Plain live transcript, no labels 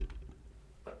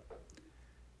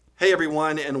Hey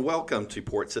everyone, and welcome to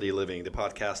Port City Living, the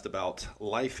podcast about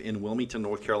life in Wilmington,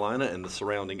 North Carolina and the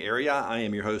surrounding area. I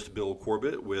am your host, Bill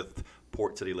Corbett with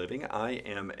Port City Living. I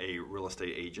am a real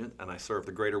estate agent and I serve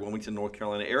the greater Wilmington, North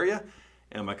Carolina area.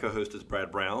 And my co-host is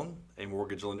Brad Brown, a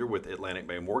mortgage lender with Atlantic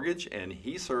Bay Mortgage, and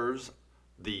he serves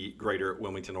the greater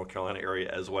Wilmington, North Carolina area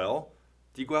as well.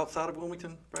 Do you go outside of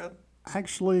Wilmington, Brad?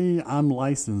 Actually, I'm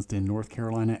licensed in North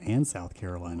Carolina and South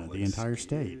Carolina, the entire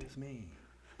state. Excuse me.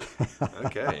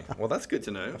 Okay, well that's good to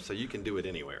know. So you can do it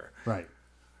anywhere. Right.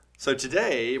 So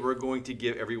today we're going to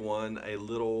give everyone a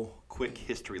little quick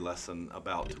history lesson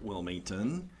about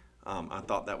Wilmington. I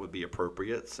thought that would be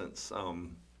appropriate since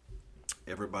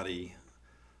everybody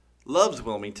loves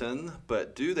Wilmington,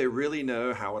 but do they really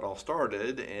know how it all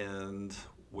started and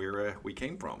where we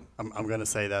came from? I'm going to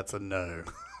say that's a no.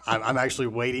 I'm actually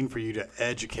waiting for you to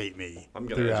educate me. I'm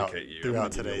going to educate you. Throughout I'm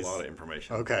going to give today's. you a lot of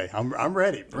information. Okay, I'm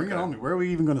ready. Bring it on. Where are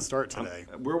we even going to start today?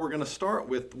 Where we're going to start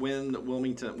with when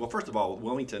Wilmington. Well, first of all,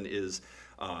 Wilmington is,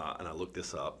 and I looked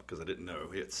this up because I didn't know.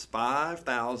 It's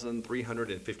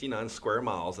 5,359 square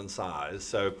miles in size.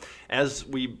 So, as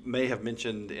we may have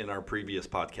mentioned in our previous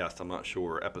podcast, I'm not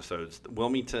sure episodes,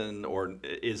 Wilmington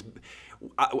is.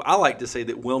 I like to say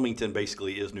that Wilmington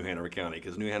basically is New Hanover County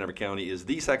because New Hanover County is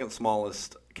the second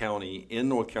smallest county in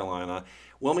North Carolina.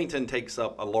 Wilmington takes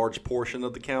up a large portion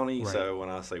of the county, right. So when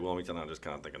I say Wilmington, I just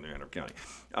kind of think of New Hanover County.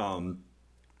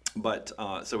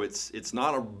 So it's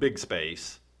not a big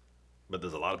space, but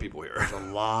there's a lot of people here. There's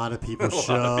a lot of people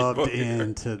shoved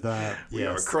into that. We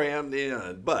are crammed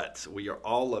in, but we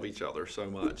all love each other so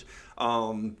much.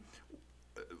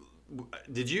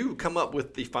 Did you come up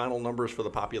with the final numbers for the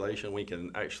population? We can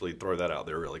actually throw that out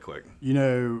there really quick. You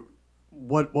know,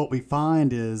 what we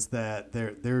find is that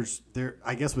there's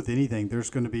I guess with anything, there's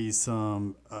going to be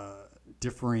some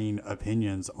differing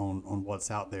opinions on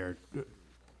what's out there.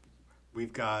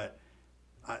 We've got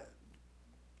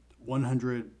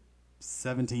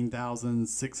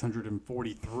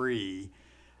 117,643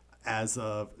 as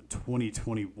of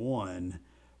 2021.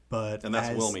 And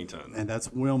that's Wilmington. And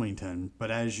that's Wilmington. But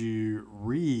as you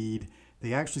read,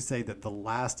 they actually say that the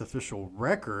last official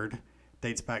record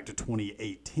dates back to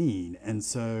 2018. And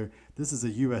so this is a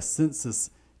U.S. Census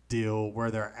deal where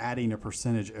they're adding a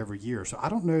percentage every year. So I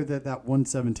don't know that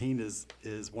 117 is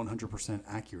 100%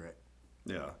 accurate.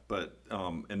 Yeah, but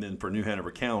and then for New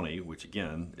Hanover County, which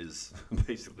again is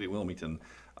basically Wilmington,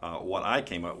 what I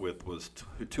came up with was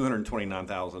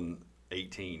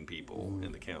 229,018 people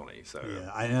in the county. So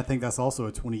yeah, and I think that's also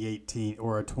a 2018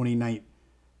 or a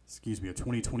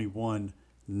 2021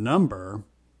 number.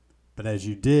 But as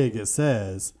you dig, it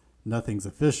says nothing's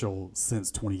official since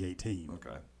 2018.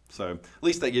 Okay, so at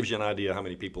least that gives you an idea how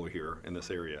many people are here in this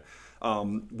area.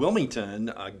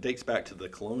 Wilmington dates back to the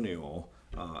colonial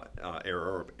era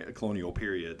or colonial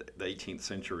period, the 18th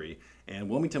century, and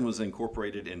Wilmington was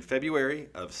incorporated in February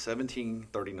of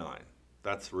 1739.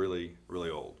 That's really, really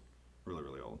old. Really,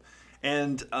 really old.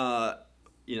 And,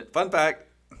 fun fact.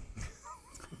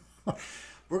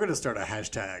 We're going to start a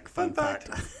hashtag, fun fact.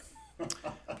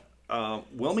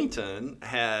 Wilmington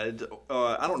had,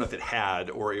 I don't know if it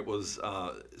had or it was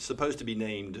supposed to be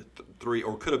named three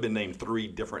or could have been named three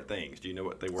different things. Do you know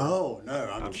what they were? Oh, no,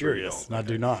 I'm curious. Sure I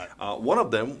do not. One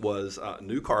of them was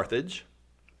New Carthage.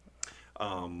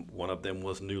 One of them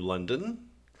was New London.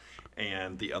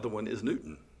 And the other one is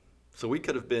Newton. So we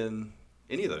could have been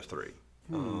any of those three.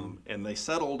 And they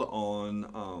settled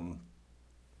on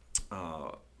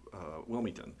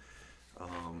Wilmington.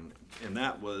 And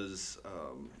that was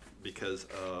because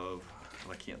of,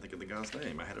 I can't think of the guy's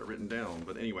name. I had it written down.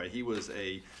 But anyway, he was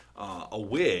a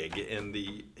Whig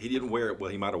he didn't wear it,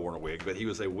 well, he might have worn a wig, but he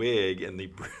was a Whig in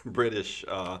the British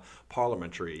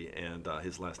parliamentary, and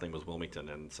his last name was Wilmington.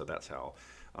 And so that's how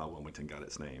Wilmington got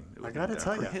its name. I got to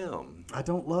tell you, him. I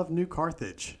don't love New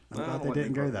Carthage. I'm glad they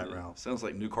didn't go that route. Sounds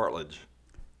like New Cartilage.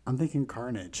 I'm thinking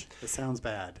Carnage. It sounds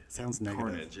bad. It sounds negative.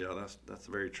 Carnage, yeah, that's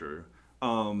very true.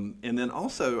 And then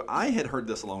also, I had heard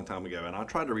this a long time ago, and I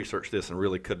tried to research this and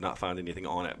really could not find anything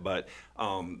on it. But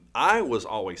I was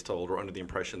always told or under the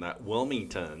impression that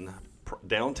Wilmington,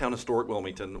 downtown historic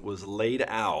Wilmington, was laid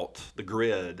out, the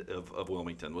grid of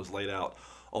Wilmington was laid out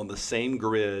on the same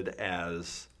grid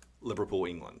as Liverpool,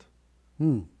 England.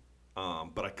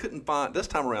 But I couldn't find, this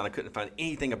time around, I couldn't find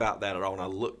anything about that at all, and I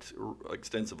looked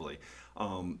extensively.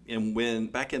 And when,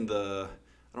 back in the,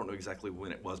 I don't know exactly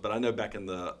when it was, but I know back in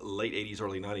the late 80s,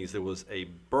 early 90s, there was a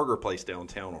burger place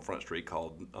downtown on Front Street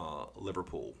called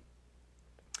Liverpool.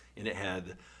 And it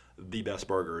had the best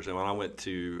burgers. And when I went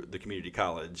to the community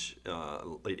college,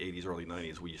 late 80s, early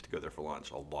 90s, we used to go there for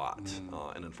lunch a lot.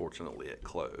 And unfortunately, it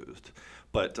closed.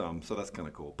 But so that's kind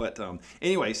of cool. But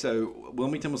anyway, so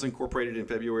Wilmington was incorporated in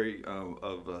February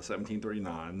of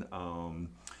 1739.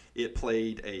 It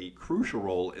played a crucial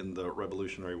role in the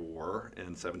Revolutionary War in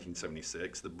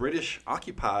 1776. The British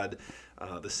occupied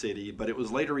the city, but it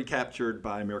was later recaptured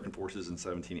by American forces in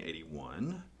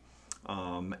 1781.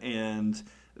 And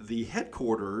the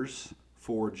headquarters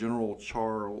for General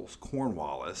Charles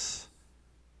Cornwallis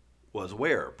was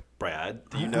where, Brad?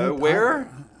 Do you know where?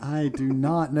 I do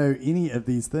not know any of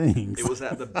these things. It was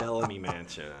at the Bellamy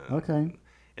Mansion. Okay.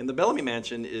 And the Bellamy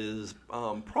Mansion is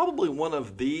probably one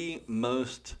of the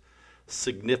most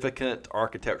significant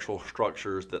architectural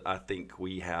structures that I think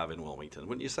we have in Wilmington,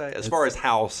 wouldn't you say? As far as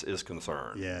house is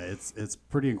concerned. Yeah, it's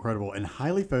pretty incredible and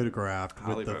highly photographed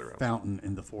with the fountain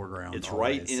in the foreground. It's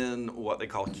right in what they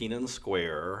call Keenan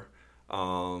Square.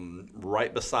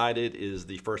 Right beside it is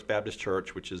the First Baptist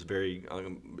Church, which is very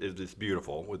it's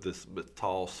beautiful with this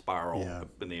tall spiral up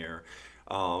in the air.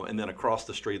 And then across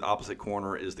the street, the opposite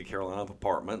corner, is the Carolina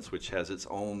Apartments, which has its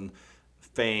own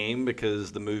fame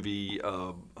because the movie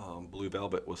Blue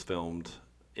Velvet was filmed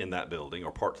in that building,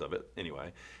 or parts of it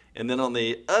anyway. And then on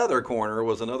the other corner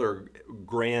was another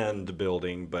grand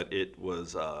building, but it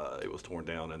was torn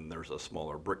down, and there's a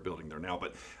smaller brick building there now.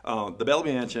 But the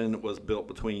Bellamy Mansion was built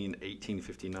between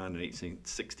 1859 and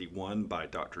 1861 by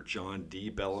Dr. John D.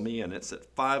 Bellamy, and it's at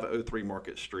 503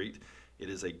 Market Street. It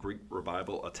is a Greek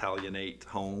Revival Italianate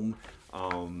home.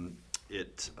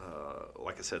 It,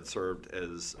 like I said, served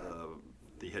as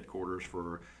the headquarters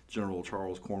for General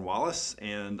Charles Cornwallis,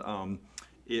 and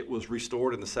it was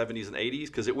restored in the 70s and 80s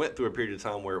because it went through a period of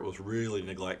time where it was really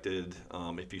neglected.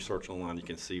 If you search online, you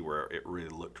can see where it really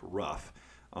looked rough.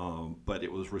 But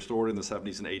it was restored in the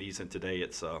 70s and 80s, and today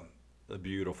it's a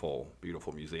beautiful,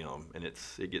 beautiful museum, and it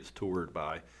gets toured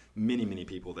by many, many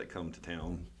people that come to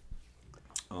town.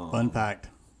 Fun fact.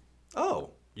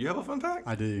 Oh, you have a fun fact?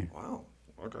 I do. Wow.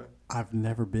 Okay. I've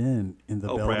never been in the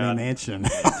Bellamy Brad, Mansion. I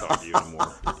can't talk to you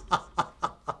anymore.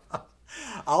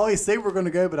 I always say we're going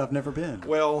to go, but I've never been.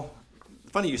 Well,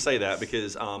 funny you say that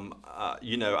because,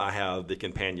 I have the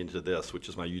companion to this, which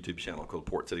is my YouTube channel called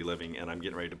Port City Living, and I'm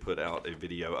getting ready to put out a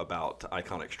video about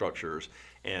iconic structures.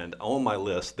 And on my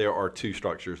list, there are 2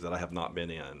 structures that I have not been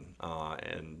in.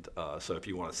 So if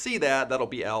you want to see that, that'll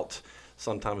be out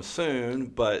sometime soon.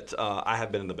 But I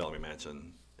have been in the Bellamy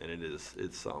Mansion, and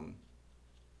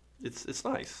it's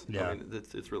nice. Yeah. I mean,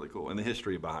 it's really cool. And the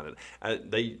history behind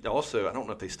it. They also, I don't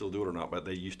know if they still do it or not, but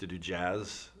they used to do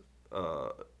jazz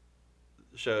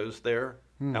shows there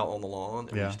out on the lawn.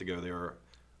 And we used to go there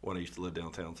when I used to live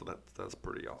downtown, so that's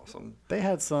pretty awesome. They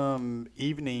had some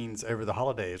evenings over the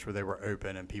holidays where they were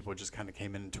open and people just kind of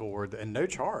came in and toured, and no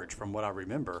charge from what I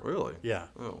remember. Really? Yeah.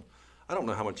 Oh. I don't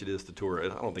know how much it is to tour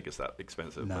it. I don't think it's that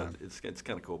expensive, but it's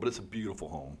kind of cool. But it's a beautiful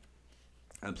home.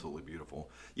 Absolutely beautiful.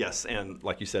 Yes, and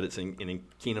like you said, it's in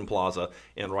Keenan Plaza,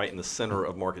 and right in the center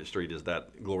of Market Street is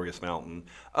that glorious fountain.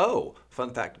 Oh,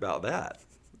 fun fact about that.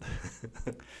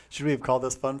 Should we have called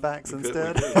this Fun Facts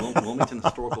instead? We could. Wilmington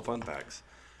Historical Fun Facts.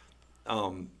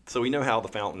 So we know how the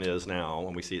fountain is now,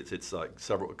 and we see it's like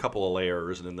a couple of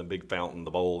layers, and then the big fountain,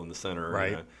 the bowl in the center.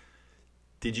 Right. You know.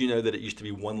 Did you know that it used to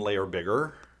be one layer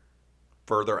bigger,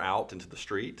 further out into the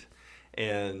street?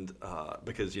 And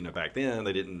because, back then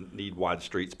they didn't need wide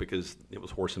streets because it was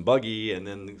horse and buggy, and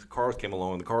then cars came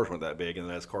along and the cars weren't that big.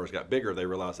 And as cars got bigger, they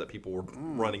realized that people were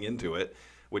running into it,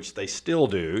 which they still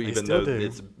do, even though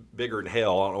it's bigger than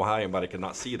hell. I don't know how anybody could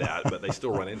not see that, but they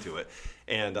still run into it.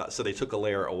 And so they took a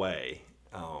layer away.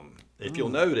 If you'll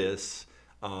notice,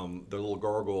 the little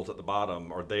gargoyles at the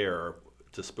bottom are there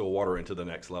to spill water into the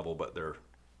next level, but the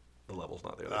level's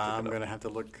not there. I'm going to have to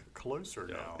look closer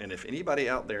now. And if anybody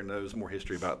out there knows more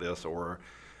history about this or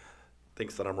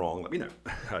thinks that I'm wrong, let me know.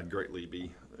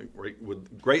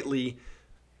 Would greatly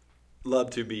love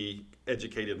to be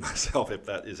educated myself if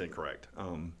that is incorrect.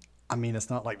 I mean, it's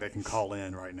not like they can call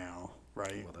in right now,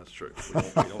 right? Well, that's true.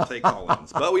 We don't take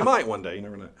call-ins, but we might one day. You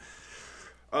never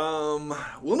know.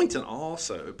 Wilmington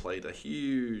also played a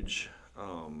huge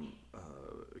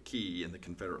key in the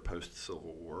Confederate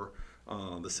post-Civil War.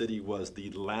 The city was the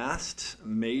last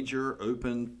major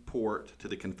open port to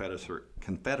the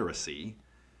Confederacy,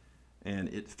 and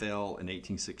it fell in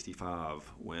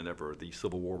 1865 whenever the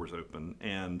Civil War was open.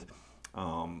 And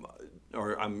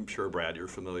I'm sure, Brad, you're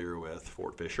familiar with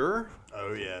Fort Fisher.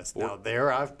 Oh, yes. Now,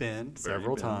 there I've been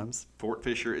several times. Fort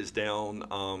Fisher is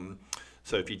down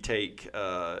So if you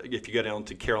go down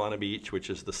to Carolina Beach,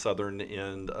 which is the southern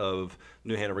end of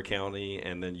New Hanover County,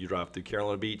 and then you drive through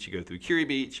Carolina Beach, you go through Curie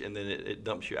Beach, and then it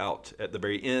dumps you out at the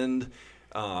very end.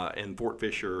 And Fort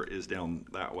Fisher is down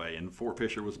that way. And Fort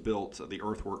Fisher was built, the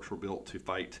earthworks were built to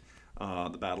fight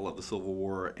the Battle of the Civil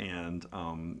War, and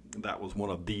that was one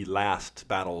of the last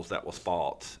battles that was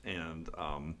fought. And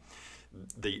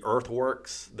the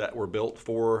earthworks that were built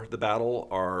for the battle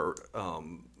are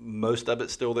most of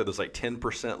it still there. There's like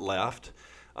 10% left.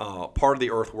 Part of the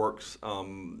earthworks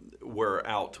were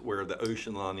out where the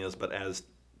ocean line is, but as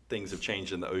things have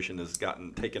changed and the ocean has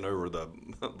gotten taken over the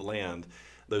land,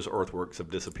 those earthworks have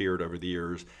disappeared over the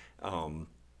years.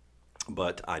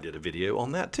 But I did a video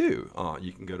on that too.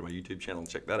 You can go to my YouTube channel and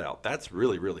check that out. That's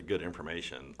really, really good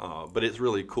information. But it's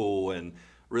really cool and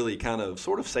really kind of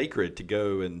sort of sacred to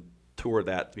go and tour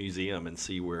that museum and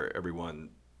see where everyone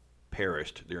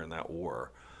perished during that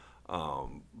war.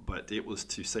 But it was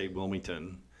to save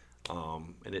Wilmington,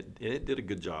 and it did a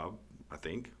good job, I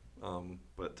think.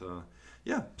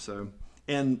 Yeah, so.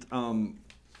 And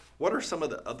what are some of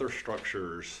the other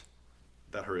structures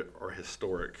that are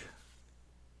historic,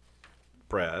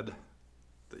 Brad,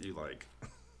 that you like?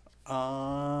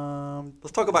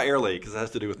 Let's talk about Airlie, because it has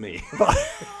to do with me.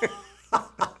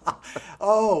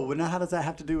 Oh, well, now how does that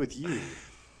have to do with you?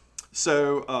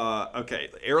 So, okay,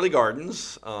 Airlie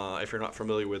Gardens, if you're not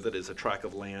familiar with it, is a tract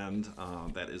of land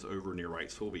that is over near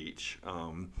Wrightsville Beach.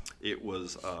 It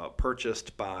was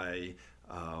purchased by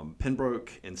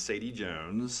Pembroke and Sadie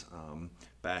Jones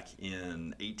back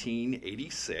in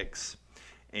 1886.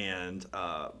 And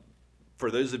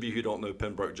for those of you who don't know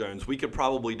Pembroke Jones, we could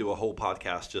probably do a whole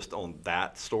podcast just on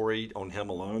that story, on him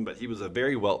alone. But he was a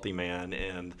very wealthy man,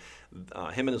 and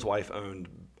him and his wife owned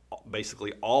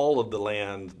basically all of the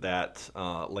land that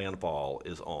Landfall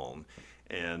is on.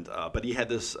 And but he had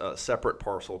this separate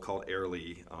parcel called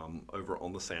Airlie over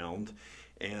on the Sound,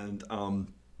 and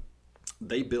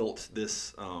they built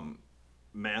this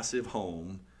massive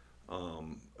home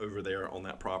over there on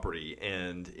that property.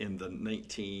 And in the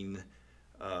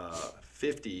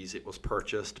 1950s, it was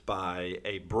purchased by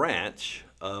a branch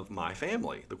of my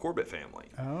family, the Corbett family.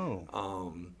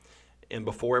 Oh. And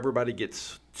before everybody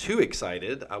gets too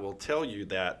excited, I will tell you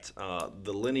that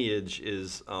the lineage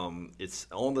is it's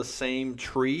on the same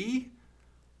tree,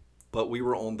 but we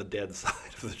were on the dead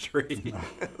side of the tree.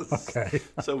 Okay.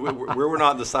 So we were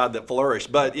not the side that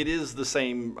flourished, but it is the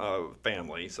same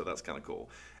family, so that's kind of cool.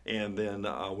 And then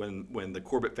when the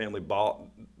Corbett family bought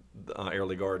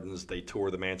Airlie Gardens, they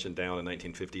tore the mansion down in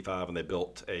 1955, and they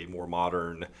built a more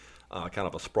modern, kind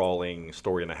of a sprawling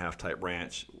story-and-a-half type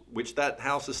ranch, which that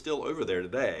house is still over there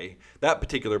today. That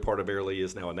particular part of Airlie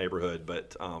is now a neighborhood,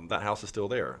 but that house is still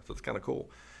there, so it's kind of cool.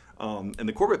 And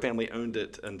the Corbett family owned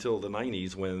it until the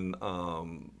 90s when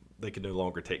they could no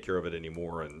longer take care of it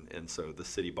anymore, and so the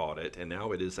city bought it, and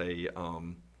now it is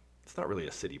it's not really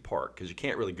a city park because you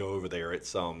can't really go over there.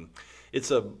 It's a,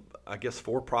 I guess,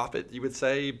 for-profit, you would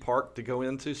say, park to go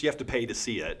into, so you have to pay to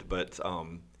see it, but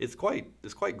it's quite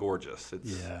gorgeous.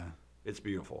 It's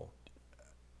beautiful.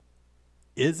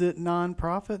 Is it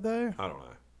non-profit though? I don't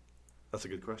know. That's a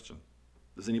good question.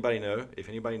 Does anybody know? If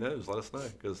anybody knows, let us know,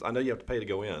 because I know you have to pay to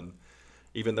go in.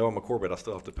 Even though I'm a Corbett, I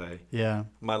still have to pay. Yeah.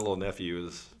 My little nephew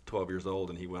is 12 years old,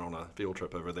 and he went on a field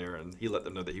trip over there, and he let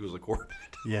them know that he was a Corbett.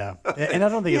 Yeah. And I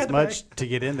don't think it's much to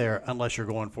get in there unless you're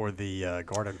going for the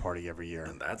garden party every year.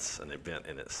 And that's an event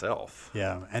in itself.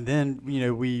 Yeah. And then,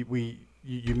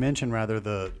 you mentioned rather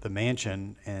the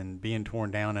mansion and being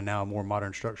torn down and now a more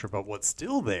modern structure, but what's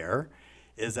still there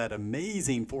is that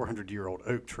amazing 400-year-old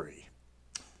oak tree.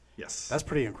 Yes. That's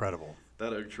pretty incredible.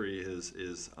 That oak tree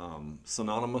is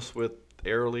synonymous with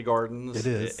Airlie Gardens. It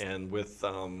is. And with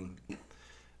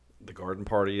the garden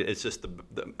party. It's just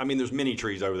there's many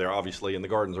trees over there, obviously, and the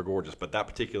gardens are gorgeous, but that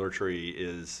particular tree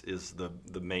is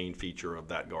the main feature of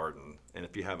that garden. And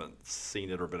if you haven't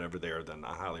seen it or been over there, then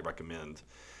I highly recommend.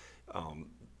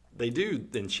 They do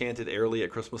Enchanted Airlie at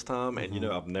Christmas time, and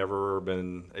I've never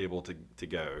been able to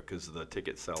go because the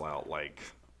tickets sell out like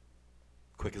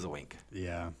quick as a wink.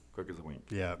 Yeah. Quick as a wink.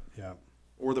 Yeah, yeah.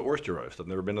 Or the oyster roast. I've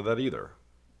never been to that either.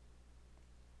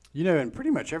 And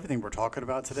pretty much everything we're talking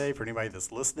about today, for anybody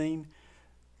that's listening,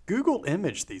 Google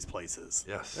image these places.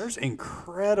 Yes. There's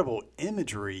incredible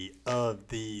imagery of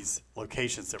these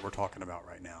locations that we're talking about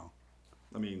right now.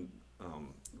 I mean,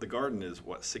 the garden is,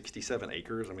 67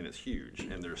 acres? I mean, it's huge.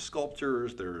 And there's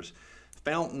sculptures, there's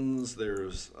fountains,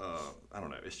 there's, I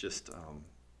don't know, it's just...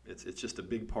 It's just a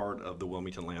big part of the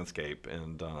Wilmington landscape,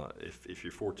 and if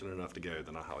you're fortunate enough to go,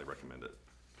 then I highly recommend it.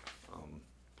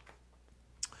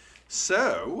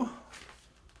 So,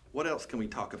 What else can we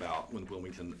talk about with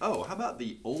Wilmington? Oh, how about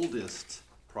the oldest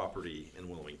property in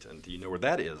Wilmington? Do you know where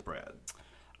that is, Brad?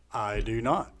 I do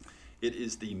not. It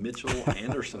is the Mitchell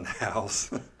Anderson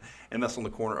House, and that's on the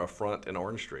corner of Front and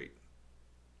Orange Street.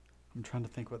 I'm trying to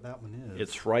think what that one is.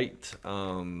 It's right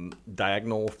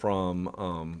diagonal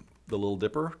from the Little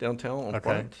Dipper downtown on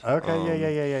Front. Okay.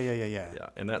 Yeah. Yeah,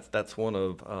 and that's one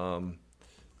of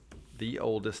the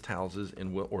oldest houses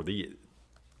or the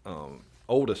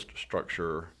oldest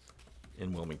structure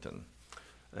in Wilmington.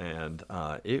 And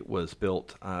it was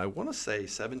built, I want to say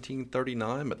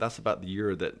 1739, but that's about the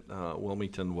year that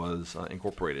Wilmington was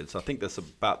incorporated. So I think that's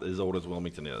about as old as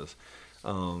Wilmington is.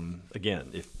 Again,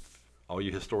 if all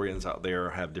you historians out there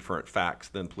have different facts,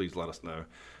 then please let us know.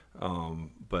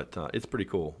 But it's pretty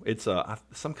cool. It's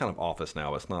some kind of office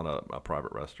now. It's not a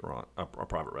private restaurant, a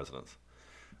private residence.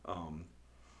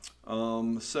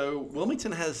 So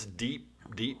Wilmington has deep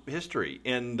history,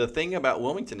 and the thing about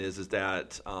Wilmington is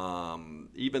that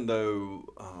even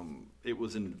though it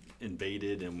was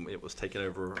invaded and it was taken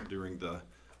over during the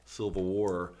Civil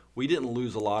War, we didn't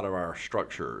lose a lot of our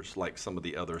structures like some of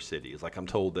the other cities. Like I'm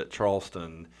told that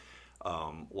Charleston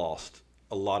lost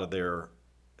a lot of their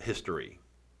history,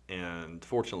 and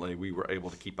fortunately we were able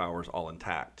to keep ours all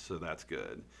intact, so that's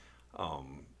good.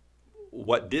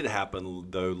 What did happen,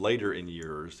 though, later in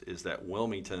years is that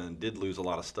Wilmington did lose a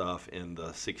lot of stuff in the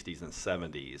 60s and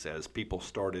 70s as people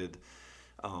started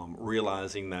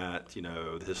realizing that,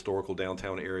 the historical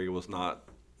downtown area was not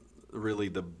really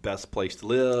the best place to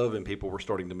live, and people were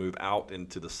starting to move out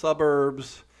into the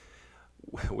suburbs,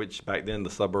 which back then the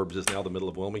suburbs is now the middle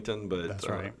of Wilmington. But that's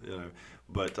right.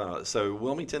 So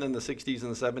Wilmington in the 60s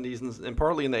and the 70s and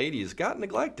partly in the 80s got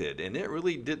neglected, and it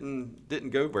really didn't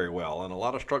go very well, and a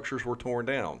lot of structures were torn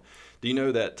down. Do you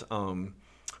know that when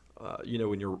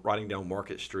you're riding down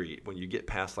Market Street, when you get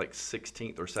past like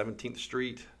 16th or 17th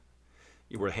Street,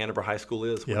 where Hanover High School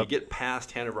is, when you get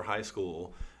past Hanover High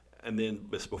School, and then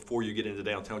before you get into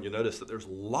downtown, you'll notice that there's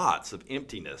lots of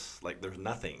emptiness, like there's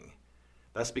nothing.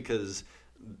 That's because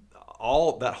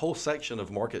that whole section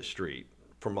of Market Street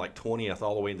from like 20th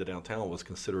all the way into downtown was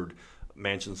considered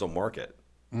mansions on Market.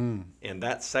 And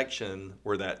that section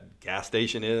where that gas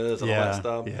station is and all that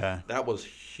stuff, that was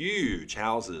huge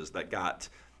houses that got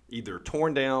either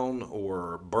torn down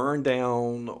or burned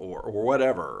down or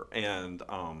whatever. And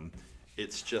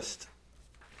it's just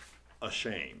a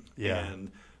shame. Yeah.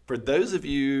 And for those of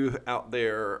you out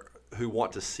there who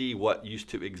want to see what used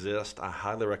to exist, I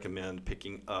highly recommend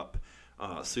picking up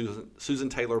Susan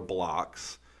Taylor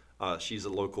Block's. She's a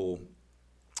local,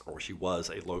 or she was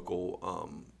a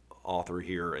local author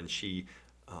here, and she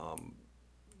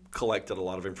collected a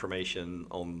lot of information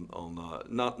on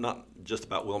not just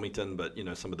about Wilmington, but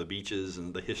some of the beaches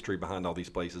and the history behind all these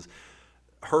places.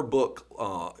 Her book,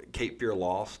 Cape Fear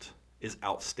Lost, is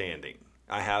outstanding.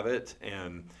 I have it,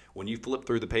 and when you flip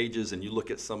through the pages and you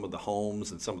look at some of the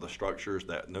homes and some of the structures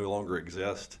that no longer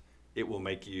exist, it will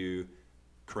make you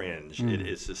cringe.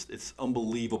 It's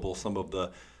unbelievable, some of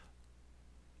the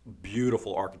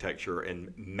beautiful architecture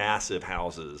and massive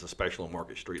houses, especially on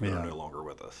Market Street, that are no longer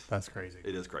with us. That's crazy.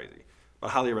 It is crazy. I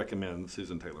highly recommend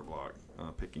Susan Taylor Block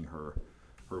picking her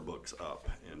books up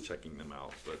and checking them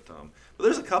out. But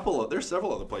there's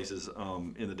several other places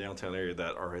in the downtown area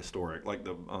that are historic, like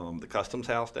the Customs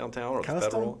House downtown or the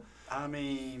Federal. I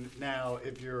mean, now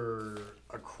if you're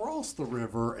across the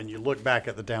river and you look back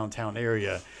at the downtown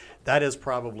area, that is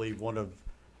probably one of,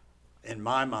 in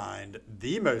my mind,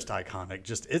 the most iconic.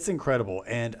 Just, it's incredible.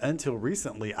 And until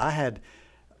recently, I had,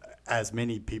 as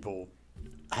many people,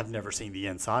 have never seen the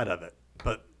inside of it.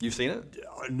 But you've seen it?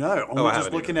 No, only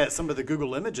just looking at some of the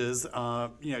Google images,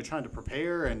 trying to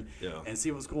prepare and see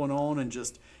what's going on, and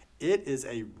just, it is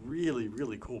a really,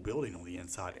 really cool building on the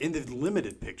inside, and the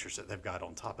limited pictures that they've got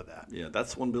on top of that. Yeah,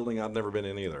 that's one building I've never been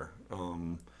in either.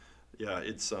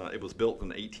 It was built in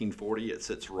 1840. It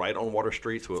sits right on Water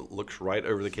Street, so it looks right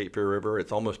over the Cape Fear River.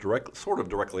 It's almost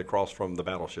directly across from the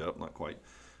battleship, not quite.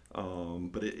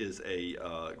 But it is a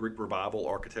Greek Revival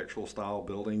architectural style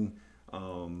building.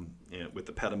 And with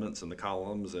the pediments and the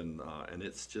columns, and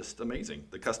it's just amazing.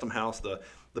 The Custom House, the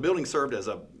building served as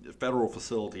a federal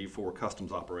facility for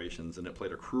customs operations, and it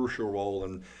played a crucial role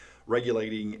in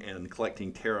regulating and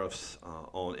collecting tariffs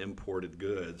on imported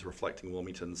goods, reflecting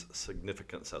Wilmington's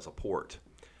significance as a port.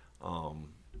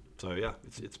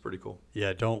 It's pretty cool.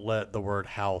 Yeah, don't let the word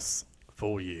house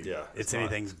fool you. Yeah, it's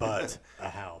anything but a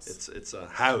house. It's a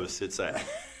house. It's a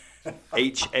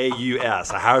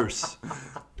Haus, a house.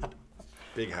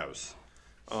 Big house.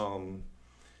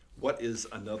 What is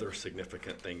another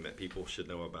significant thing that people should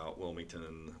know about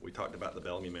Wilmington? We talked about the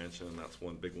Bellamy Mansion. That's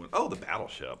one big one. Oh, the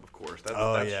battleship, of course.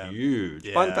 That's huge.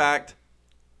 Yeah. Fun fact.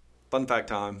 Fun fact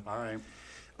time. All right.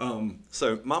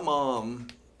 So my mom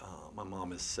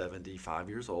is 75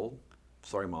 years old.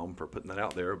 Sorry, Mom, for putting that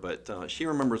out there. But she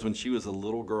remembers when she was a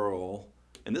little girl,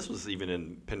 and this was even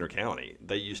in Pender County,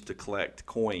 they used to collect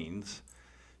coins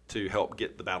to help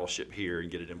get the battleship here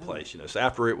and get it in place. So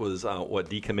after it was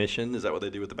decommissioned, is that what they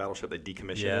do with the battleship? They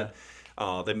decommission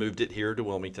it. They moved it here to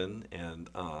Wilmington and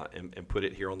put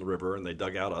it here on the river, and they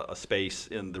dug out a space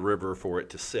in the river for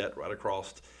it to sit right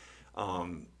across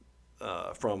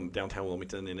from downtown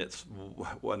Wilmington, and it's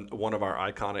one of our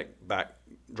iconic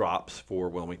backdrops for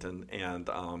Wilmington. And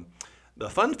the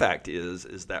fun fact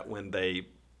is that when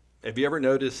have you ever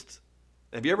noticed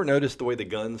the way the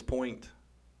guns point?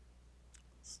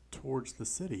 Towards the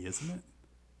city, isn't it?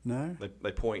 No?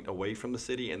 They point away from the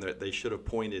city, and they should have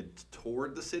pointed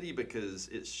toward the city because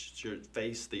it should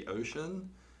face the ocean,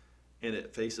 and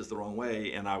it faces the wrong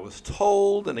way. And I was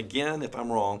told, and again, if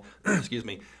I'm wrong, excuse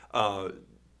me,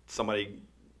 somebody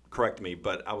correct me,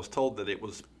 but I was told that it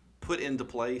was put into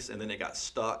place, and then it got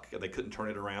stuck, and they couldn't turn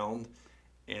it around,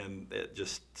 and it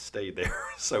just stayed there.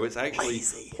 So it's actually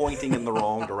pointing in the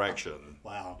wrong direction.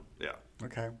 Wow. Yeah.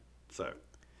 Okay. So,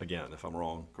 again, if I'm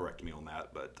wrong, correct me on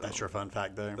that. But that's your fun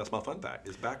fact, though. That's my fun fact.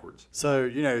 It's backwards. So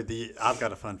I've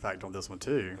got a fun fact on this one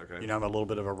too. Okay. I'm a little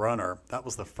bit of a runner. That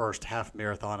was the first half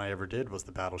marathon I ever did. Was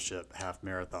the Battleship half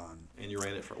marathon. And you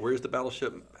ran it from where's the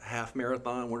Battleship half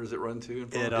marathon? Where does it run to?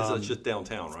 It's just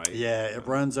downtown, right? Yeah, it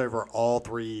runs over all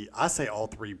three. I say all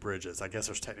three bridges. I guess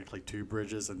there's technically two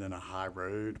bridges and then a high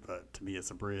road, but to me it's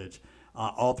a bridge.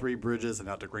 All three bridges and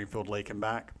out to Greenfield Lake and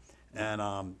back. And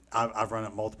I've run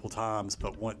it multiple times,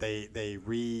 but they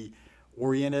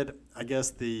reoriented, I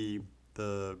guess, the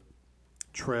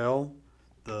trail,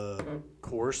 the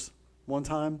course one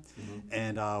time,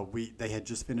 and they had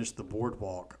just finished the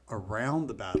boardwalk around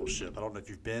the Battleship. I don't know if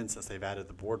you've been since they've added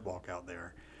the boardwalk out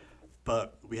there,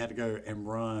 but we had to go and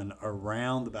run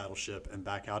around the Battleship and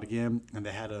back out again, and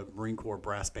they had a Marine Corps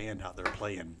brass band out there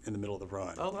playing in the middle of the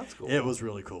run. Oh, that's cool. It was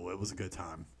really cool. It was a good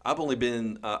time. I've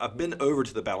been over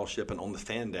to the Battleship, and on the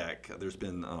fan deck, there's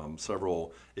been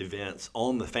several events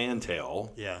on the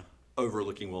fantail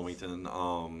overlooking Wilmington.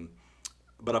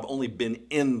 But I've only been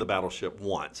in the Battleship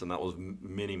once, and that was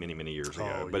many, many, many years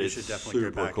ago. But it's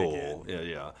super cool. Again.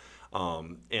 Yeah.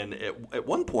 And at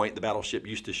one point, the Battleship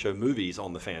used to show movies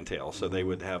on the fantail, so they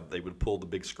would pull the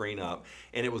big screen up,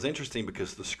 and it was interesting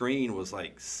because the screen was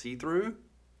like see-through,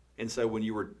 and so when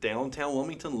you were downtown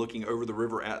Wilmington looking over the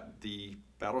river at the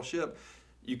Battleship,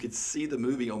 you could see the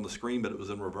movie on the screen, but it was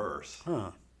in reverse.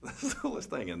 Huh. That's the coolest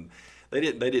thing, and they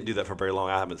didn't do that for very long.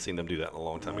 I haven't seen them do that in a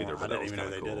long time either. But that was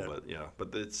kind of cool. But yeah,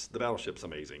 but the Battleship's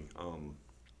amazing.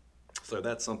 So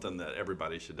that's something that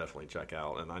everybody should definitely check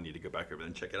out, and I need to go back over there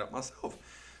and check it out myself,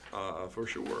 for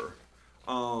sure.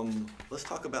 Let's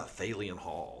talk about Thalian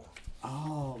Hall.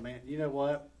 Oh man, you know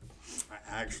what? I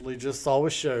actually just saw a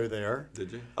show there.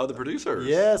 Did you? Oh, the producers.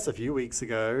 Yes, a few weeks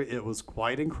ago. It was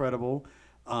quite incredible.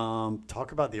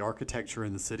 Talk about the architecture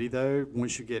in the city, though.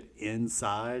 Once you get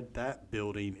inside, that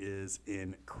building is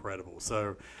incredible.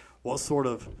 So, what sort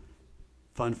of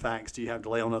fun facts do you have to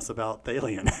lay on us about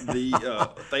Thalian? The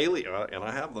Thalian, and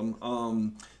I have them.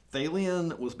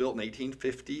 Thalian was built in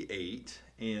 1858,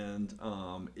 and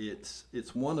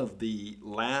it's one of the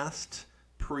last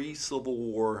pre-Civil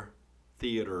War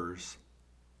theaters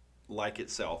like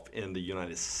itself in the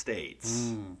United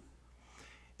States.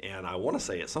 And I want to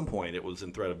say at some point it was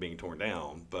in threat of being torn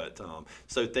down. But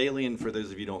so Thalian, for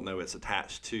those of you who don't know, it's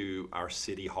attached to our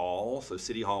City Hall. So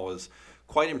City Hall is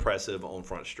quite impressive on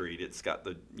Front Street. It's got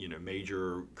the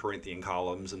major Corinthian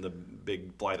columns and the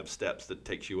big flight of steps that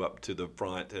takes you up to the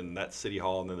front, and that's City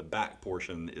Hall. And then the back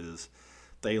portion is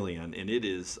Thalian, and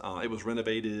it was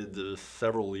renovated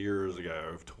several years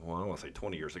ago. Well, I want to say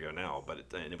 20 years ago now, but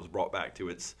it was brought back to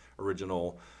its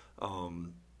original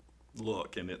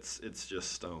look, and it's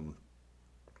just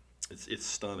it's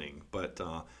stunning. But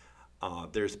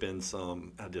there's been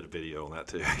I did a video on that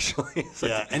too, actually.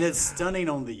 Yeah, and it's stunning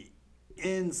on the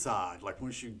inside, like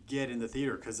once you get in the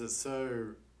theater, because it's so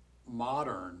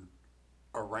modern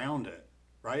around it,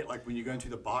 right? Like when you go into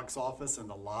the box office and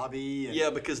the lobby.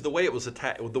 Yeah, because the way it's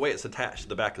attached to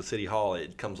the back of City Hall,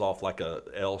 it comes off like a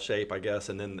L shape, I guess,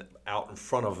 and then out in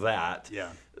front of that,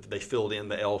 they filled in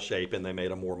the L shape and they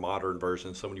made a more modern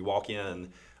version. So when you walk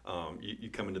in, you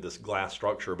come into this glass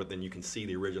structure, but then you can see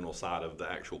the original side of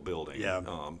the actual building. Yeah.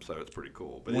 So it's pretty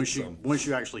cool. But once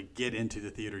you actually get into the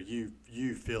theater,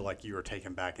 you feel like you are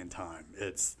taken back in time.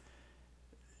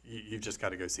 you've just got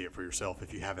to go see it for yourself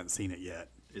if you haven't seen it yet.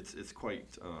 It's quite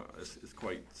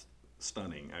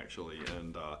stunning, actually,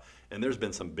 and there's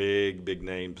been some big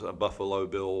names. Buffalo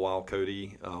Bill Wild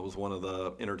Cody was one of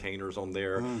the entertainers on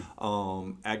there.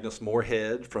 Agnes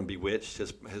Moorehead from Bewitched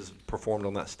has performed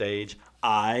on that stage.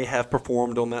 I have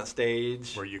performed on that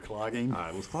stage. Were you clogging?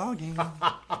 I was clogging.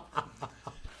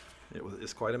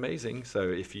 It's quite amazing. So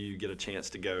if you get a chance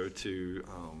to go to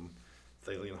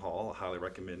Thalian Hall, I highly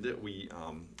recommend it.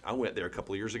 I went there a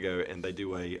couple of years ago, and they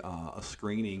do a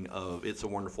screening of It's a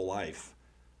Wonderful Life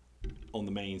on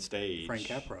the main stage. Frank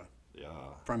Capra. Yeah.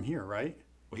 From here, right?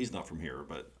 Well, he's not from here,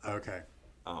 but okay.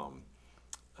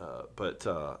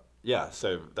 Yeah.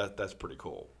 So that's pretty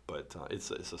cool. But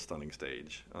it's a stunning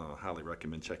stage. Highly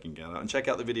recommend checking it out, and check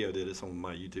out the video. It's on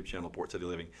my YouTube channel, Port City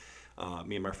Living.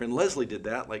 Me and my friend Leslie did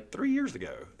that like 3 years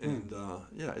ago, and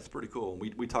yeah, it's pretty cool.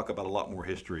 We talk about a lot more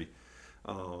history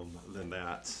than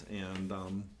that,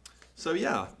 and so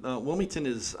yeah, Wilmington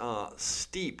is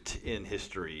steeped in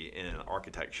history and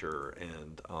architecture,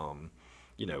 and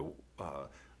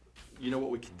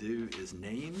what we could do is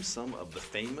name some of the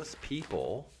famous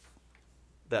people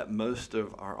that most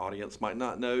of our audience might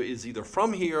not know is either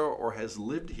from here or has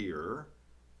lived here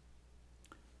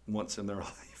once in their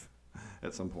life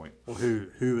at some point. Well,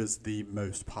 who is the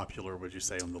most popular, would you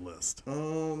say, on the list?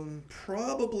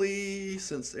 Probably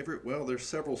there's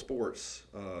several sports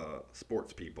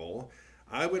people.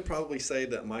 I would probably say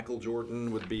that Michael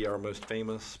Jordan would be our most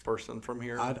famous person from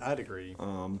here. I'd agree.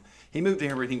 He moved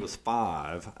here when he was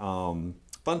 5. Fun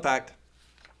fact.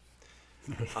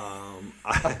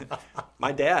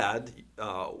 My dad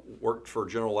worked for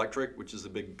General Electric, which is a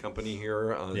big company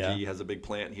here. GE has a big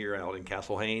plant here out in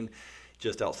Castle Hayne,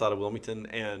 just outside of Wilmington.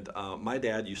 And my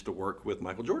dad used to work with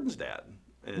Michael Jordan's dad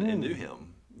and knew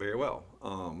him very well.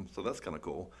 So that's kind of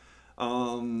cool.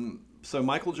 So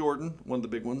Michael Jordan, one of the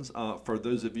big ones. For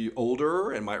those of you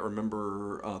older and might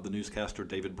remember the newscaster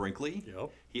David Brinkley,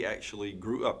 he actually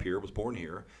grew up here, was born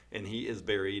here, and he is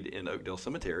buried in Oakdale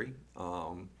Cemetery.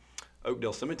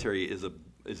 Oakdale Cemetery is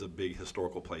a big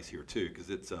historical place here too, because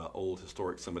it's an old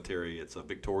historic cemetery. It's a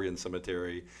Victorian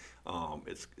cemetery.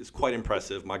 It's quite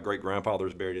impressive. My great grandfather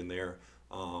is buried in there.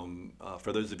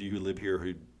 For those of you who live here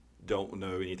who don't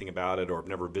know anything about it or have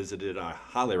never visited, I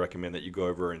highly recommend that you go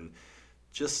over and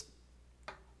just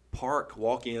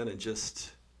walk in, and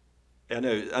just. I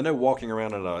know walking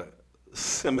around in a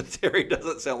cemetery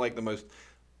doesn't sound like the most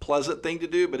pleasant thing to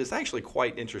do, but it's actually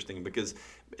quite interesting, because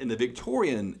in the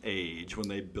Victorian age, when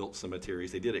they built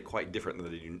cemeteries, they did it quite different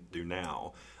than they do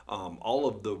now. All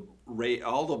of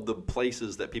the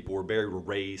places that people were buried were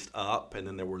raised up, and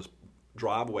then there was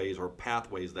driveways or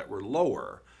pathways that were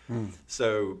lower.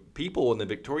 So people in the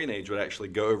Victorian age would actually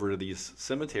go over to these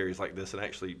cemeteries like this and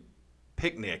actually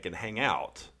picnic and hang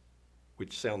out,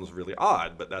 which sounds really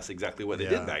odd, but that's exactly what they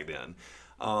did back then.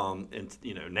 And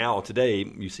now today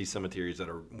you see cemeteries that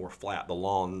are more flat, the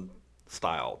lawn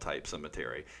style type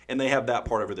cemetery, and they have that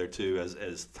part over there too.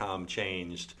 As time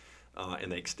changed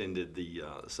and they extended the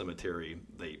cemetery,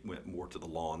 they went more to the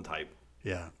lawn type.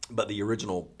 Yeah. But the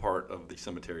original part of the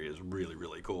cemetery is really,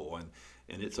 really cool, and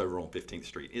it's over on 15th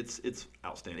Street. It's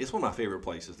outstanding. It's one of my favorite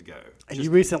places to go. And you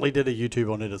recently did a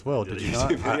YouTube on it as well, did you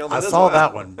not? I saw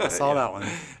that one. I saw that one.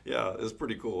 Yeah, it's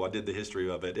pretty cool. I did the history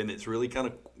of it, and it's really kind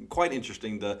of quite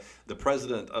interesting. The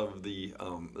president of the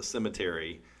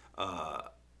cemetery,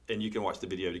 and you can watch the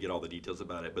video to get all the details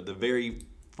about it, but the very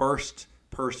first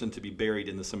person to be buried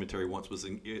in the cemetery once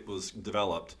it was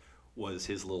developed was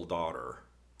his little daughter.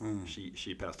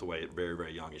 She passed away very,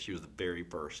 very young, and she was the very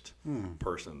first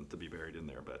person to be buried in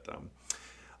there. But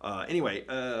anyway,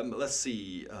 let's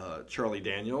see. Charlie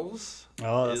Daniels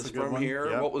is from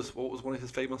here. Yep. What was one of his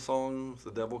famous songs?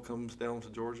 "The Devil Comes Down to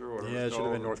Georgia." Or yeah, it should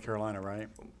have been North Carolina, right?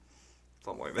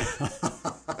 Something like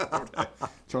that. Okay.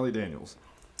 Charlie Daniels.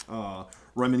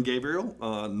 Roman Gabriel,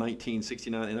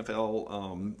 1969 NFL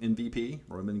MVP.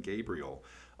 Roman Gabriel.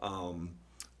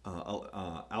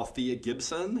 Althea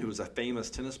Gibson, who was a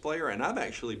famous tennis player, and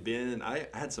I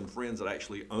had some friends that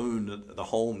actually owned the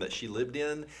home that she lived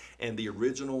in, and the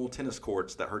original tennis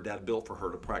courts that her dad built for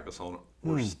her to practice on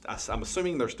I'm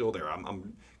assuming they're still there.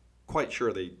 I'm quite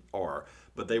sure they are,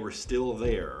 but they were still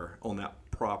there on that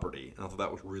property, and I thought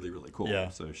that was really, really cool. Yeah.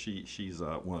 So she's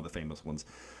one of the famous ones.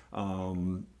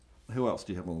 Who else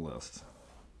do you have on the list?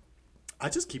 I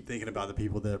just keep thinking about the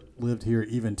people that lived here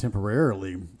even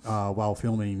temporarily while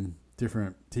filming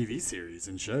different TV series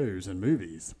and shows and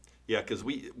movies. Yeah, because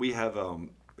we have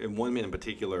in one in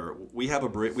particular, we have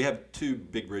we have two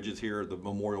big bridges here. The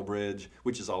Memorial Bridge,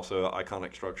 which is also an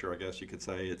iconic structure, I guess you could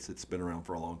say. It's been around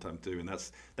for a long time too, and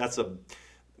that's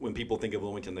when people think of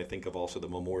Wilmington, they think of also the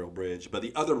Memorial Bridge. But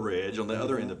the other bridge on the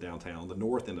other end of downtown, the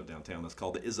north end of downtown, is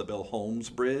called the Isabel Holmes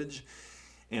Bridge.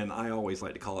 And I always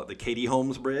like to call it the Katie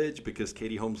Holmes Bridge because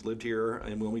Katie Holmes lived here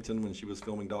in Wilmington when she was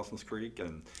filming Dawson's Creek,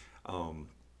 and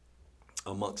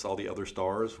amongst all the other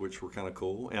stars, which were kind of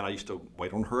cool. And I used to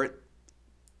wait on her at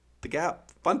the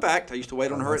Gap. Fun fact, I used to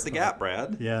wait on her at the Gap,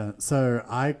 Brad. Yeah, so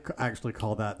I actually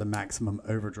call that the Maximum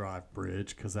Overdrive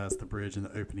Bridge because that's the bridge in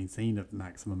the opening scene of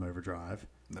Maximum Overdrive.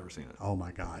 Never seen it. Oh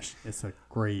my gosh, it's a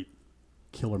great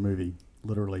killer movie,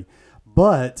 literally.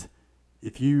 But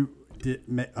if you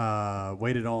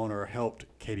waited on or helped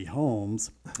Katie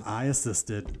Holmes, I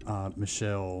assisted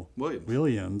Michelle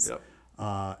Williams Yep.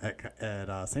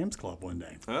 at Sam's Club one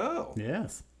day. Oh.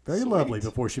 Yes. Very Sweet. lovely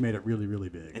before she made it really, really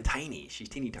big. And tiny. She's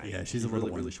teeny tiny. Yeah, she's a little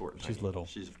really, one. really short and tiny. She's little.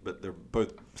 But they're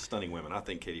both stunning women. I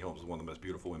think Katie Holmes is one of the most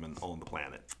beautiful women on the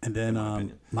planet. And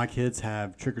then my kids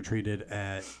have trick-or-treated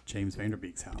at James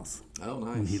Vanderbeek's house. Oh,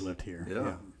 nice. When he lived here.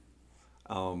 Yeah.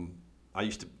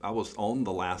 I was on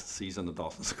the last season of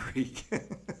Dawson's Creek.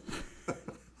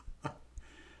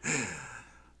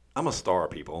 I'm a star,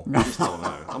 people. You just don't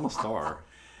know. I'm a star.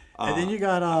 And then you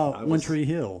got One Tree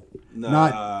Hill. No,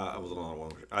 I wasn't on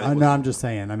one. No, I'm just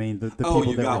saying. I mean, the people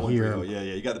that were here. Yeah,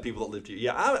 you got the people that lived here.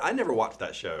 Yeah, I never watched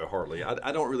that show, hardly.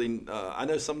 I don't really, I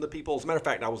know some of the people. As a matter of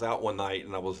fact, I was out one night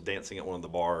and I was dancing at one of the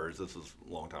bars. This was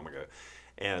a long time ago.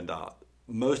 And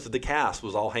most of the cast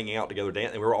was all hanging out together,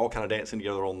 dancing. We were all kind of dancing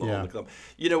together on the club.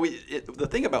 You know, the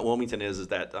thing about Wilmington is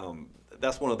that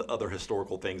that's one of the other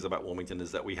historical things about Wilmington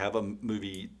is that we have a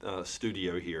movie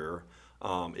studio here.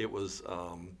 It was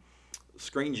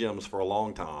Screen Gems for a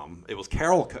long time. It was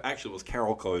Carol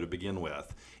Co to begin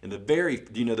with. And do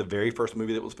you know the very first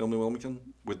movie that was filmed in Wilmington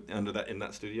in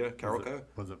that studio, Carol Co?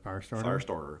 Was it Firestarter?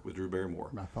 Firestarter with Drew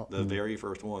Barrymore. The very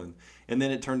first one. And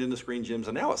then it turned into Screen Gems,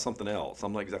 and now it's something else.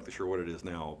 I'm not exactly sure what it is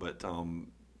now, but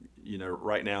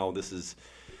right now this is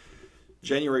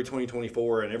January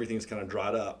 2024, and everything's kind of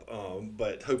dried up.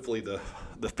 But hopefully the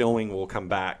filming will come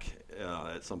back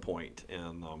at some point.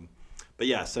 And but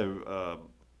yeah, so.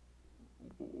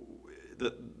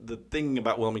 The thing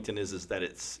about Wilmington is that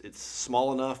it's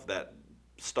small enough that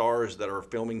stars that are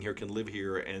filming here can live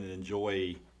here and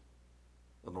enjoy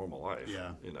a normal life,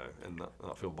 and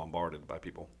not feel bombarded by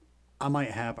people. I might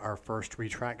have our first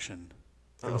retraction.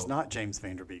 It was not James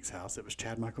Vanderbeek's house. It was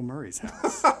Chad Michael Murray's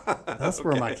house. That's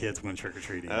where my kids went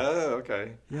trick-or-treating. Oh,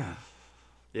 okay. Yeah.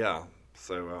 Yeah.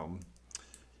 So,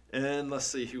 and let's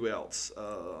see who else.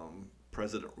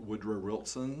 President Woodrow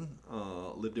Wilson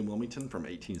lived in Wilmington from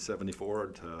 1874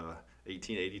 to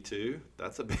 1882.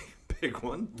 That's a big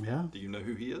one. Yeah. Do you know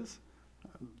who he is?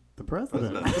 The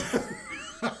president.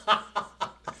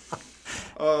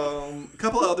 A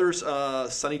couple of others.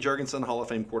 Sonny Jurgensen, Hall of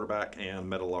Fame quarterback, and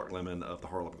Meadowlark Lemon of the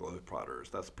Harlem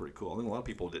Globetrotters. That's pretty cool. I think a lot of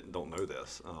people don't know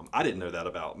this. I didn't know that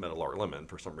about Meadowlark Lemon.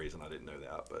 For some reason, I didn't know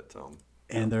that. But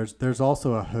and there's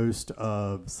also a host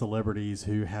of celebrities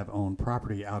who have owned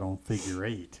property out on Figure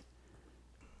 8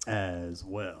 as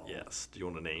well. Yes. Do you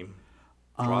want to name?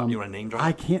 You want to name drop?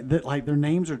 I can't. Their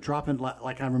names are dropping.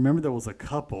 Like I remember there was a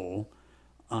couple.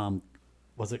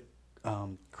 Was it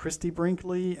Christy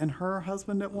Brinkley and her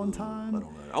husband at one time? I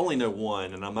don't know. I only know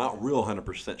one, and I'm not real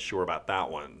 100% sure about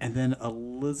that one. And then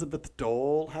Elizabeth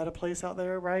Dole had a place out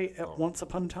there, right? At once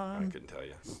upon a time. I couldn't tell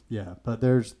you. Yeah, but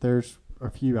there's a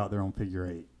few out there on Figure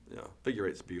 8. Yeah, Figure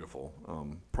 8's beautiful.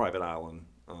 Private island,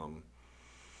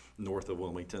 north of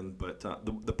Wilmington. But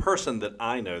the person that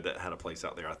I know that had a place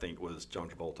out there, I think, was John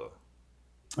Travolta.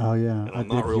 Oh yeah, and I'm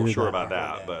not real sure about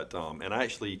that. But and I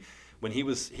actually, when he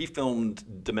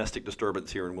filmed Domestic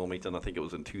Disturbance here in Wilmington, I think it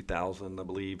was in 2000, I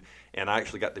believe. And I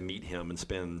actually got to meet him and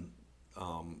spend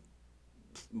a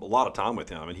lot of time with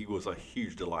him, and he was a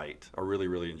huge delight. I really,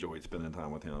 really enjoyed spending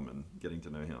time with him and getting to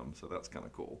know him. So that's kind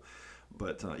of cool.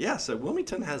 But so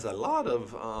Wilmington has a lot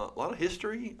of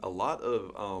history, a lot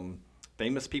of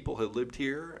famous people who lived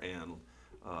here and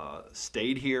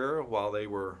stayed here while they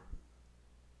were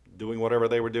doing whatever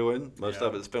they were doing. Most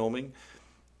of it's filming,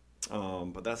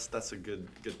 but that's a good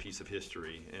piece of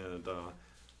history, and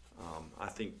I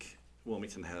think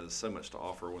Wilmington has so much to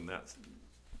offer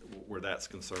where that's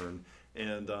concerned,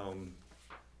 and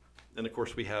of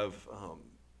course we have.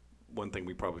 One thing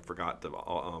we probably forgot to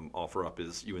offer up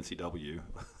is UNCW.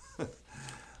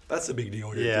 That's a big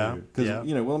deal here, too.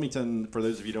 Because, Wilmington, for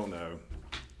those of you who don't know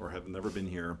or have never been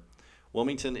here,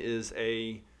 Wilmington is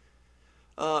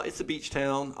it's a beach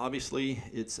town, obviously.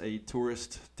 It's a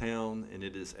tourist town, and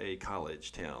it is a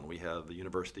college town. We have the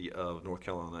University of North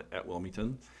Carolina at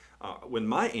Wilmington. When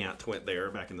my aunt went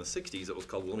there back in the 60s, it was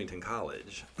called Wilmington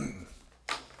College.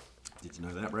 Did you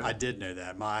know that, Brad? I did know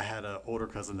that. I had an older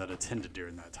cousin that attended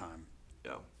during that time.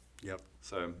 Yeah. Yep.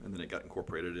 So, and then it got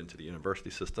incorporated into the university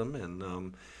system,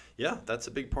 and yeah, that's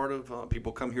a big part of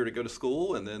people come here to go to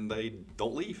school, and then they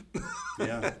don't leave.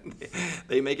 Yeah.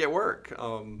 They make it work.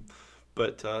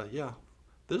 But yeah,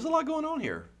 there's a lot going on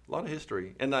here, a lot of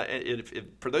history, and if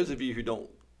for those of you who don't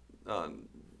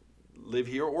live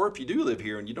here, or if you do live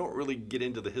here and you don't really get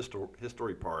into the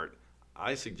history part,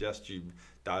 I suggest you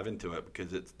dive into it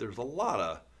because there's a lot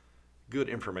of good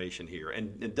information here,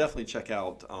 and definitely check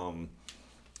out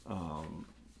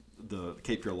the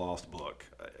Cape Fear Lost book.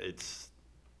 It's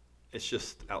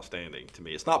just outstanding to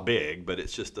me. It's not big, but it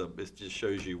just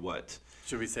shows you what.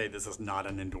 Should we say this is not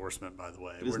an endorsement, by the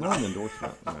way? It's not an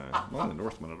endorsement. No, not an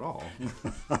endorsement at all.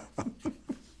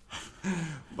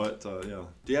 But yeah,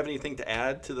 do you have anything to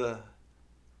add to the?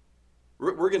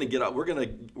 We're gonna get up.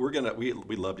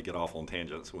 We love to get off on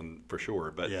tangents for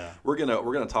sure. But yeah. we're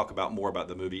gonna talk more about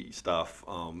the movie stuff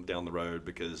down the road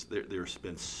because there's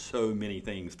been so many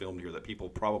things filmed here that people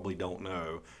probably don't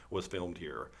know was filmed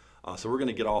here. So we're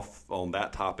gonna get off on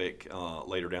that topic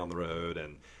later down the road,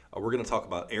 and we're gonna talk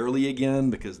about Airlie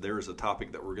again because there's a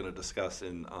topic that we're gonna discuss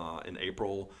in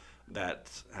April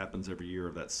that happens every year.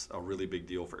 That's a really big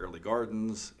deal for Airlie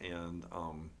Gardens, and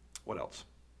what else?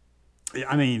 Yeah,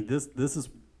 I mean, this is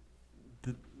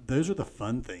those are the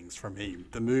fun things for me.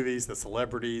 The movies, the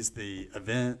celebrities, the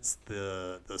events,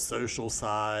 the social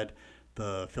side,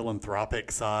 the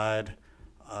philanthropic side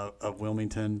of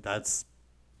Wilmington. That's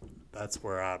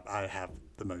where I have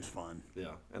the most fun.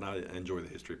 Yeah, and I enjoy the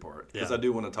history part because Yeah. I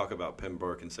do want to talk about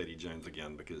Pembroke and Sadie Jones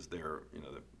again because they're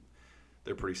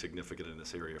pretty significant in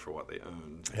this area for what they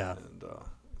owned. Yeah, and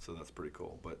so that's pretty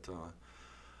cool. But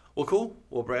well, cool.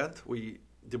 Well, Brad,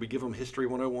 did we give them History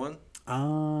 101?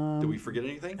 Did we forget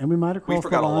anything? And we might have crossed the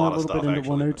forgot a line lot a of little stuff, bit into actually.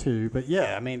 102. But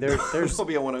yeah, I mean, there's will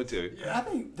be a 102. I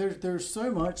think there's so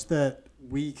much that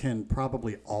we can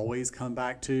probably always come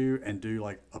back to and do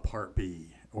like a part B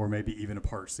or maybe even a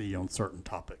part C on certain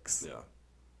topics. Yeah,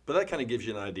 but that kind of gives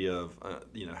you an idea of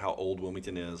how old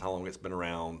Wilmington is, how long it's been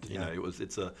around. Yeah. It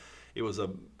was a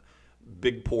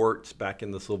big port back in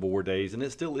the Civil War days, and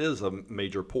it still is a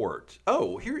major port.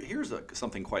 Oh, here's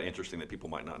something quite interesting that people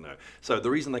might not know. So the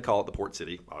reason they call it the Port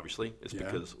City, obviously, is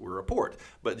because we're a port.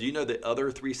 But do you know the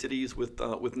other 3 cities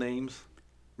with names?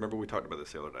 Remember we talked about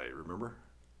this the other day, remember?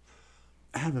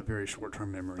 I have a very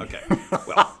short-term memory. Okay,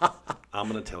 well, I'm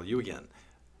going to tell you again.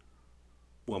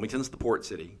 Wilmington's the port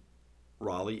city.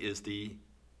 Raleigh is the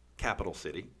capital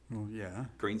city. Well, yeah.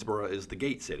 Greensboro is the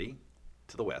gate city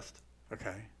to the west.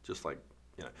 Okay. Just like,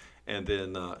 and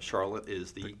then Charlotte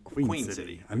is the Queen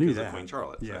City. I knew because that. of Queen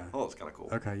Charlotte. Yeah. So, it's kind of cool.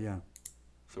 Okay, yeah.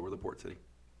 So we're the port city.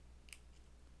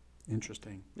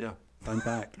 Interesting. Yeah. Fun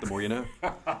fact. The more you know.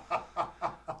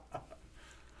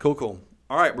 Cool.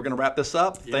 All right, we're going to wrap this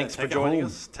up. Yeah, Thanks for take it joining home.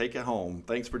 us. Take it home.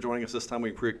 Thanks for joining us this time.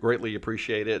 We greatly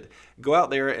appreciate it. Go out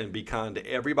there and be kind to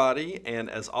everybody. And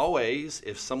as always,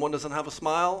 if someone doesn't have a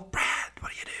smile, Brad,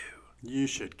 what do? You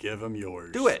should give them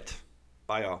yours. Do it.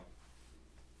 Bye, y'all.